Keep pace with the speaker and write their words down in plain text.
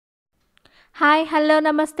Hi hello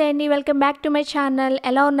నమస్తే అండి. Welcome back to my channel.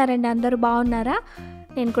 ఎలా ఉన్నారండి? అందరూ బాగున్నారా?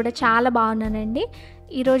 నేను కూడా చాలా బాగున్నానండి.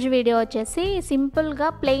 ఈరోజు వీడియో వచ్చేసి సింపుల్గా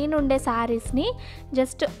ప్లెయిన్ ఉండే శారీస్ని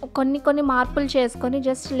జస్ట్ కొన్ని మార్పులు చేసుకొని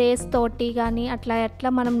జస్ట్ లేస్ తోటి కానీ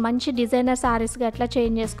అట్లా మనం మంచి డిజైనర్ శారీస్గా ఎట్లా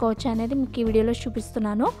చేంజ్ చేసుకోవచ్చు అనేది మీకు ఈ వీడియోలో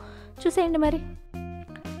చూపిస్తున్నాను. చూసేయండి మరి.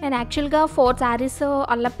 నేను యాక్చువల్గా 4 శారీస్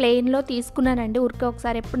అలా ప్లెయిన్లో తీసుకున్నానండి. ఊరికే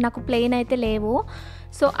ఒకసారి, ఎప్పుడు నాకు ప్లెయిన్ అయితే లేవు.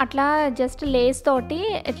 సో అట్లా జస్ట్ లేస్ తోటి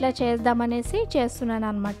ఎట్లా చేద్దామనేసి చేస్తున్నాను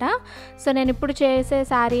అనమాట. సో నేను ఇప్పుడు చేసే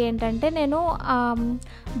శారీ ఏంటంటే, నేను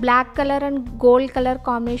black colour and gold colour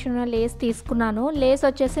combination Lay's తీసుకున్నాను. లేస్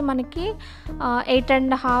వచ్చేసి మనకి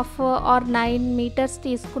 8.5 ఆర్ 9 మీటర్స్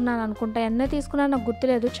తీసుకున్నాను అనుకుంటా. ఎన్నో తీసుకున్నాను నాకు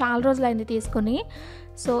గుర్తులేదు, చాలా రోజులైంది తీసుకుని.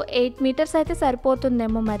 సో 8 మీటర్స్ అయితే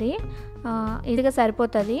సరిపోతుందేమో, మరి ఇదిగా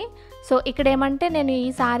సరిపోతుంది. సో ఇక్కడ ఏమంటే, నేను ఈ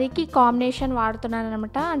శారీకి కాంబినేషన్ వాడుతున్నాను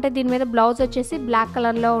అనమాట. అంటే దీని మీద బ్లౌజ్ వచ్చేసి బ్లాక్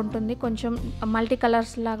కలర్లో ఉంటుంది, కొంచెం మల్టీ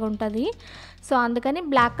కలర్స్ లాగా ఉంటుంది. సో అందుకని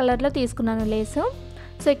బ్లాక్ కలర్లో తీసుకున్నాను లేసు.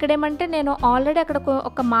 సో ఇక్కడ ఏమంటే, నేను ఆల్రెడీ అక్కడ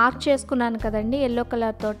ఒక మార్క్ చేసుకున్నాను కదండి ఎల్లో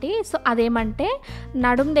కలర్ తోటి. సో అదేమంటే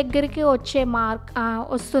నడుం దగ్గరికి వచ్చే మార్క్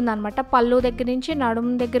వస్తుంది అనమాట. పళ్ళు దగ్గర నుంచి నడుం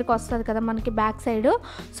దగ్గరికి వస్తుంది కదా మనకి బ్యాక్ సైడ్.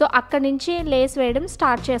 సో అక్కడి నుంచి లేస్ వేయడం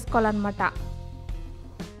స్టార్ట్ చేసుకోవాలన్నమాట.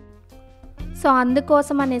 సో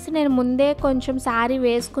అందుకోసం అనేసి నేను ముందే కొంచెం శారీ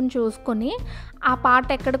వేసుకుని చూసుకొని ఆ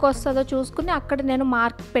పార్ట్ ఎక్కడికి వస్తుందో చూసుకుని అక్కడ నేను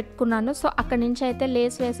మార్క్ పెట్టుకున్నాను. సో అక్కడి నుంచి అయితే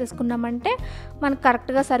లేస్ వేసేసుకున్నామంటే మనకు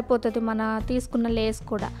కరెక్ట్గా సరిపోతుంది మన తీసుకున్న లేస్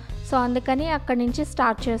కూడా. సో అందుకని అక్కడి నుంచి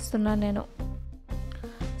స్టార్ట్ చేస్తున్నాను నేను.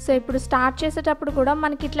 సో ఇప్పుడు స్టార్ట్ చేసేటప్పుడు కూడా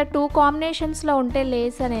మనకి ఇట్లా 2 కాంబినేషన్స్లో ఉంటే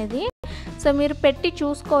లేస్ అనేది, సో మీరు పెట్టి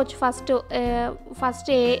చూసుకోవచ్చు ఫస్ట్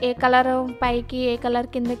ఏ కలర్ పైకి ఏ కలర్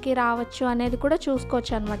కిందకి రావచ్చు అనేది కూడా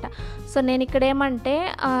చూసుకోవచ్చు అనమాట. సో నేను ఇక్కడ ఏమంటే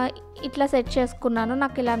ఇట్లా సెట్ చేసుకున్నాను,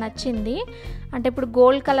 నాకు ఇలా నచ్చింది. అంటే ఇప్పుడు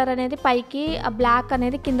గోల్డ్ కలర్ అనేది పైకి, బ్లాక్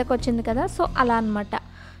అనేది కిందకి వచ్చింది కదా, సో అలా అనమాట.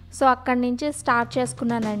 సో అక్కడి నుంచి స్టార్ట్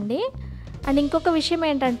చేసుకున్నానండి. అండ్ ఇంకొక విషయం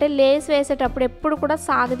ఏంటంటే, లేస్ వేసేటప్పుడు ఎప్పుడు కూడా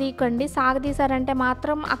సాగదీయకండి. సాగదీసారంటే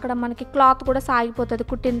మాత్రం అక్కడ మనకి క్లాత్ కూడా సాగిపోతుంది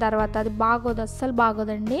కుట్టిన తర్వాత, అది బాగోదు, అస్సలు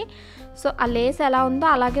బాగోదండి. సో ఆ లేస్ ఎలా ఉందో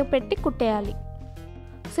అలాగే పెట్టి కుట్టేయాలి.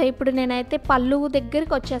 సో ఇప్పుడు నేనైతే పళ్ళు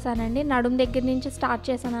దగ్గరికి వచ్చేసానండి. నడుం దగ్గర నుంచి స్టార్ట్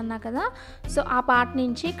చేశాను అన్నా కదా, సో ఆ పార్ట్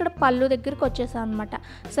నుంచి ఇక్కడ పళ్ళు దగ్గరికి వచ్చేసాను అనమాట.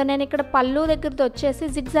 సో నేను ఇక్కడ పళ్ళు దగ్గరది వచ్చేసి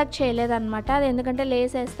జిగ్జాగ్ చేయలేదన్నమాట. అది ఎందుకంటే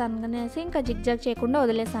లేస్ వేస్తాను అనేసి ఇంకా జిగ్జాగ్ చేయకుండా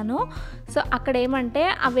వదిలేసాను. సో అక్కడ ఏమంటే,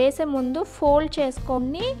 ఆ వేసే ముందు ఫోల్డ్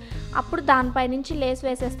చేసుకొని అప్పుడు దానిపై నుంచి లేస్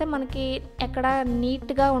వేసేస్తే మనకి ఎక్కడ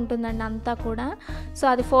నీట్గా ఉంటుందండి అంతా కూడా. సో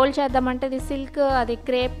అది ఫోల్డ్ చేద్దామంటే, అది సిల్క్, అది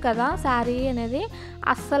క్రేప్ కదా శారీ అనేది,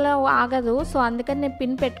 అస్సలు ఆగదు. సో అందుకని నేను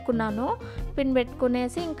పిన్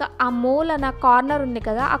పెట్టుకునేసి ఇంకా ఆ మూల నా కార్నర్ ఉంది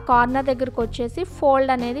కదా, ఆ కార్నర్ దగ్గరకు వచ్చేసి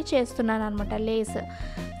ఫోల్డ్ అనేది చేస్తున్నాను అనమాట. లేస్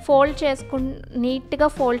ఫోల్డ్ నీట్గా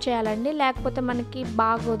ఫోల్డ్ చేయాలండి, లేకపోతే మనకి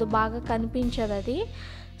బాగోదు, బాగా కనిపించదు అది.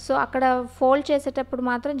 సో అక్కడ ఫోల్డ్ చేసేటప్పుడు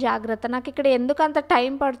మాత్రం జాగ్రత్త. నాకు ఇక్కడ ఎందుకు అంత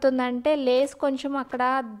టైం పడుతుందంటే, లేస్ కొంచెం అక్కడ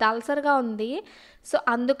దల్సర్గా ఉంది. సో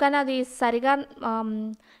అందుకని అది సరిగా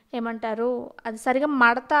అది సరిగా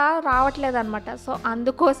మడత రావట్లేదు అనమాట. సో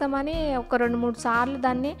అందుకోసమని ఒక 2-3 సార్లు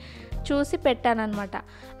దాన్ని చూసి పెట్టాను అనమాట.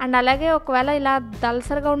 అండ్ అలాగే ఒకవేళ ఇలా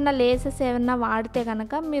దల్సర్గా ఉన్న లేసెస్ ఏమన్నా వాడితే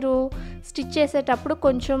కనుక మీరు స్టిచ్ చేసేటప్పుడు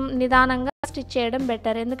కొంచెం నిదానంగా స్టిచ్ చేయడం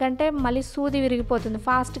బెటర్. ఎందుకంటే మళ్ళీ సూది విరిగిపోతుంది.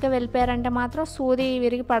 ఫాస్ట్గా వెళ్ళిపోయారంటే మాత్రం సూది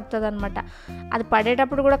విరిగి పడుతుంది అనమాట. అది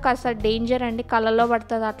పడేటప్పుడు కూడా కాస్త డేంజర్ అండి, కళ్ళలో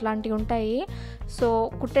పడుతుంది, అట్లాంటివి ఉంటాయి. సో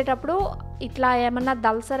కుట్టేటప్పుడు ఇట్లా ఏమన్నా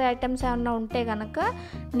దల్సర్ ఐటమ్స్ ఏమన్నా ఉంటే కనుక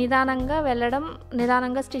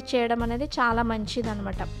నిదానంగా స్టిచ్ చేయడం అనేది చాలా మంచిది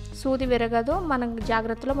అనమాట. సూది విరగదు, మన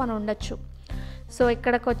జాగ్రత్తలో మనం ఉండొచ్చు. సో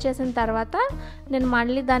ఇక్కడికి వచ్చేసిన తర్వాత నేను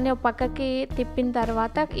మళ్ళీ దాన్ని ఒక పక్కకి తిప్పిన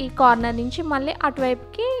తర్వాత ఈ కార్నర్ నుంచి మళ్ళీ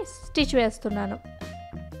అటువైపుకి స్టిచ్ వేస్తున్నాను.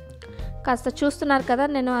 కాస్త చూస్తున్నారు కదా,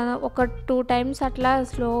 నేను ఒక 2 టైమ్స్ అట్లా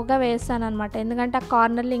స్లోగా వేస్తాను అనమాట. ఎందుకంటే ఆ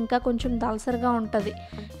కార్నర్లో ఇంకా కొంచెం దల్సర్గా ఉంటుంది,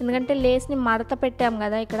 ఎందుకంటే లేస్ని మడత పెట్టాం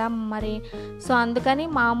కదా ఇక్కడ మరి. సో అందుకని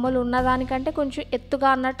మామూలు ఉన్నదానికంటే కొంచెం ఎత్తుగా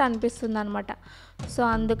అన్నట్టు అనిపిస్తుంది అనమాట. సో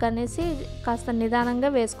అందుకనేసి కాస్త నిదానంగా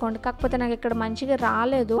వేసుకోండి. కాకపోతే నాకు ఇక్కడ మంచిగా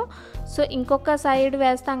రాలేదు. సో ఇంకొక సైడ్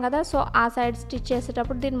వేస్తాం కదా, సో ఆ సైడ్ స్టిచ్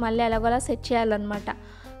చేసేటప్పుడు దీన్ని మళ్ళీ ఎలాగోలా సెట్ చేయాలన్నమాట.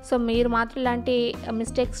 సో మీరు మాత్రం ఇలాంటి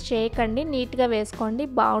మిస్టేక్స్ చేయకండి, నీట్గా వేసుకోండి,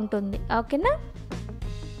 బాగుంటుంది. ఓకేనా?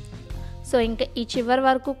 సో ఇంకా ఈ చివరి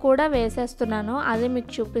వరకు కూడా వేసేస్తున్నాను, అదే మీకు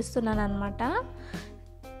చూపిస్తున్నాను అనమాట.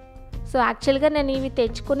 సో యాక్చువల్గా నేను ఇవి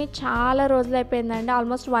తెచ్చుకొని చాలా రోజులు అయిపోయిందండి,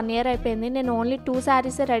 ఆల్మోస్ట్ 1 ఇయర్ అయిపోయింది. నేను ఓన్లీ 2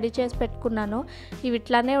 శారీసే రెడీ చేసి పెట్టుకున్నాను, ఇవి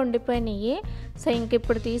ఇట్లానే ఉండిపోయినాయి. సో ఇంక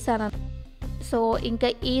ఇప్పుడు తీసాను. సో ఇంకా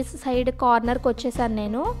ఈ సైడ్ కార్నర్కి వచ్చేసాను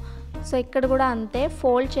నేను. సో ఇక్కడ కూడా అంతే,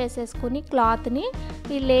 ఫోల్డ్ చేసేసుకుని క్లాత్ని,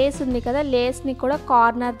 ఈ లేస్ ఉంది కదా, లేస్ని కూడా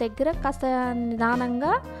కార్నర్ దగ్గర కాస్త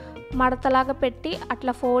నిదానంగా మడతలాగా పెట్టి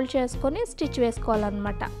అట్లా ఫోల్డ్ చేసుకొని స్టిచ్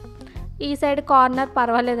వేసుకోవాలన్నమాట. ఈ సైడ్ కార్నర్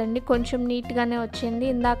పర్వాలేదండి, కొంచెం నీట్గానే వచ్చింది,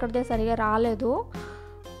 ఇందాకదే సరిగా రాలేదు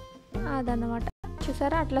అదన్నమాట.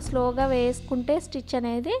 చూసారా, అట్లా స్లోగా వేసుకుంటే స్టిచ్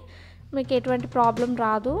అనేది మీకు ఎటువంటి ప్రాబ్లం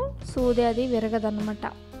రాదు, సూది అది విరగదన్నమాట.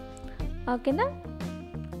 ఓకేనా.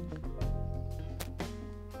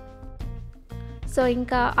 సో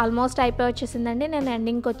ఇంకా ఆల్మోస్ట్ అయిపోయి వచ్చేసిందండి, నేను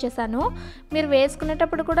ఎండింగ్కి వచ్చేసాను. మీరు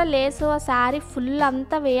వేసుకునేటప్పుడు కూడా లేసు ఆ శారీ ఫుల్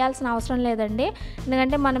అంతా వేయాల్సిన అవసరం లేదండి,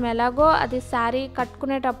 ఎందుకంటే మనం ఎలాగో అది శారీ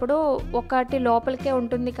కట్టుకునేటప్పుడు ఒకటి లోపలికే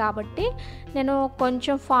ఉంటుంది కాబట్టి నేను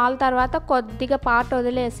కొంచెం ఫాల్ తర్వాత కొద్దిగా పార్ట్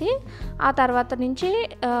వదిలేసి ఆ తర్వాత నుంచి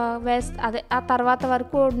ఆ తర్వాత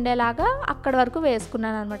వరకు ఉండేలాగా అక్కడి వరకు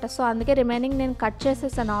వేసుకున్నాను అనమాట. సో అందుకే రిమైనింగ్ నేను కట్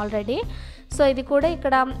చేసేసాను ఆల్రెడీ. సో ఇది కూడా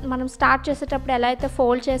ఇక్కడ మనం స్టార్ట్ చేసేటప్పుడు ఎలా అయితే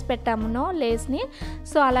ఫోల్డ్ చేసి పెట్టామనో లేస్ని,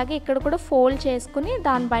 సో అలాగే ఇక్కడ కూడా ఫోల్డ్ చేసుకుని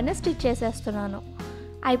దానిపైన స్టిచ్ చేసేస్తున్నాను.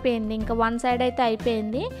 అయిపోయింది, ఇంకా వన్ సైడ్ అయితే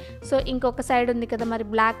అయిపోయింది. సో ఇంకొక సైడ్ ఉంది కదా, మరి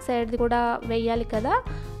బ్లాక్ సైడ్ది కూడా వేయాలి కదా,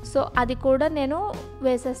 సో అది కూడా నేను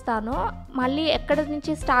వేసేస్తాను. మళ్ళీ ఎక్కడి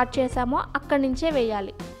నుంచి స్టార్ట్ చేసామో అక్కడి నుంచే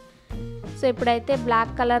వేయాలి. సో ఇప్పుడైతే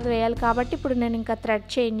బ్లాక్ కలర్ వేయాలి కాబట్టి ఇప్పుడు నేను ఇంకా థ్రెడ్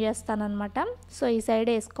చేంజ్ చేస్తాను అనమాట. సో ఈ సైడ్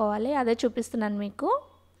వేసుకోవాలి, అదే చూపిస్తున్నాను మీకు.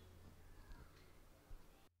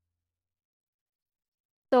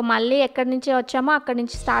 సో మళ్ళీ ఎక్కడి నుంచి వచ్చామో అక్కడి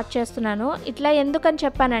నుంచి స్టార్ట్ చేస్తున్నాను. ఇట్లా ఎందుకని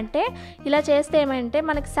చెప్పానంటే, ఇలా చేస్తే ఏమంటే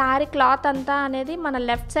మనకి శారీ క్లాత్ అంతా అనేది మన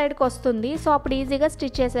లెఫ్ట్ సైడ్కి వస్తుంది, సో అప్పుడు ఈజీగా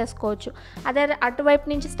స్టిచ్ చేసేసుకోవచ్చు. అదే అటువైపు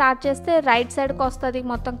నుంచి స్టార్ట్ చేస్తే రైట్ సైడ్కి వస్తుంది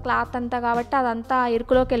మొత్తం క్లాత్ అంతా, కాబట్టి అదంతా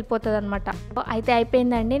ఇరుకులోకి వెళ్ళిపోతుంది అనమాట. అయితే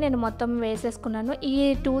అయిపోయిందండి, నేను మొత్తం వేసేసుకున్నాను. ఈ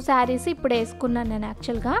 2 శారీస్ ఇప్పుడు వేసుకున్నాను నేను.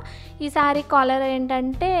 యాక్చువల్గా ఈ శారీ కలర్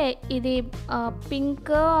ఏంటంటే ఇది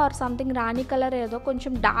pink or something Rani colour, ఏదో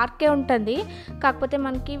కొంచెం డార్కే ఉంటుంది, కాకపోతే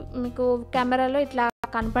మీకు కెమెరాలో ఇట్లా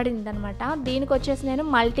కనపడింది అనమాట. దీనికి వచ్చేసి నేను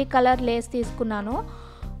మల్టీ కలర్ లేస్ తీసుకున్నాను,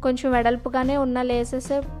 కొంచెం వెడల్పుగానే ఉన్న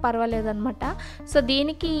లేసెస్ పర్వాలేదన్నమాట. సో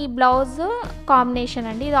దీనికి ఈ బ్లౌజ్ కాంబినేషన్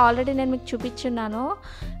అండి, ఇది ఆల్రెడీ నేను మీకు చూపించున్నాను.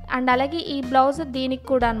 అండ్ అలాగే ఈ బ్లౌజ్ దీనికి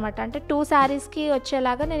కూడా అనమాట, అంటే 2 శారీస్కి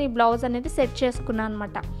వచ్చేలాగా నేను ఈ బ్లౌజ్ అనేది సెట్ చేసుకున్నాను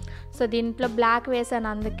అనమాట. సో దీంట్లో బ్లాక్ వేసాను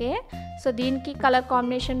అందుకే. సో దీనికి కలర్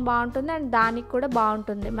కాంబినేషన్ బాగుంటుంది అండ్ దానికి కూడా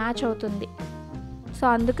బాగుంటుంది, మ్యాచ్ అవుతుంది. సో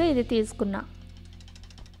అందుకే ఇది తీసుకున్నా.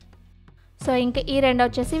 సో ఇంకా ఈ రెండు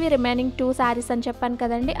వచ్చేసి ఇవి రిమైనింగ్ 2 శారీస్ అని చెప్పాను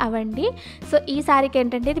కదండి, అవండి. సో ఈ శారీకి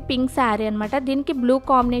ఏంటంటే ఇది పింక్ శారీ అనమాట, దీనికి బ్లూ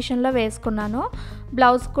కాంబినేషన్లో వేసుకున్నాను.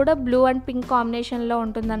 బ్లౌజ్ కూడా బ్లూ అండ్ పింక్ కాంబినేషన్లో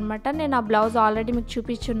ఉంటుందన్నమాట. నేను ఆ బ్లౌజ్ ఆల్రెడీ మీకు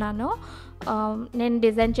చూపించున్నాను, నేను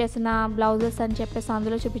డిజైన్ చేసిన బ్లౌజెస్ అని చెప్పేసి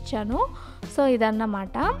అందులో చూపించాను. సో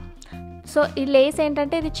ఇదన్నమాట. సో ఈ లేస్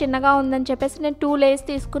ఏంటంటే ఇది చిన్నగా ఉందని చెప్పేసి నేను 2 లేస్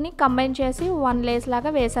తీసుకుని కంబైన్ చేసి 1 లేస్ లాగా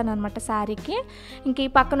వేసాను అనమాట శారీకి. ఇంక ఈ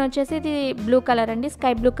పక్కన వచ్చేసి ఇది బ్లూ కలర్ అండి,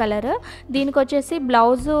 స్కై బ్లూ కలర్. దీనికి వచ్చేసి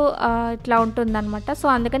బ్లౌజు ఇట్లా ఉంటుందన్నమాట. సో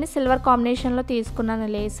అందుకని సిల్వర్ కాంబినేషన్లో తీసుకున్నాను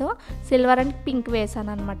లేసు, సిల్వర్ అండ్ పింక్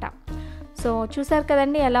వేసాను అనమాట. సో చూసారు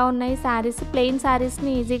కదండి ఎలా ఉన్నాయి శారీస్. ప్లెయిన్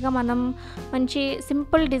శారీస్ని ఈజీగా మనం మంచి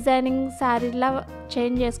సింపుల్ డిజైనింగ్ శారీలా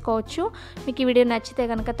చేంజ్ చేసుకోవచ్చు. మీకు ఈ వీడియో నచ్చితే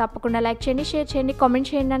కనుక తప్పకుండా లైక్ చేయండి, షేర్ చేయండి, కామెంట్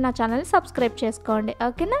చేయండి, నా ఛానల్ని సబ్స్క్రైబ్ చేసుకోండి.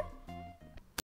 ఓకేనా.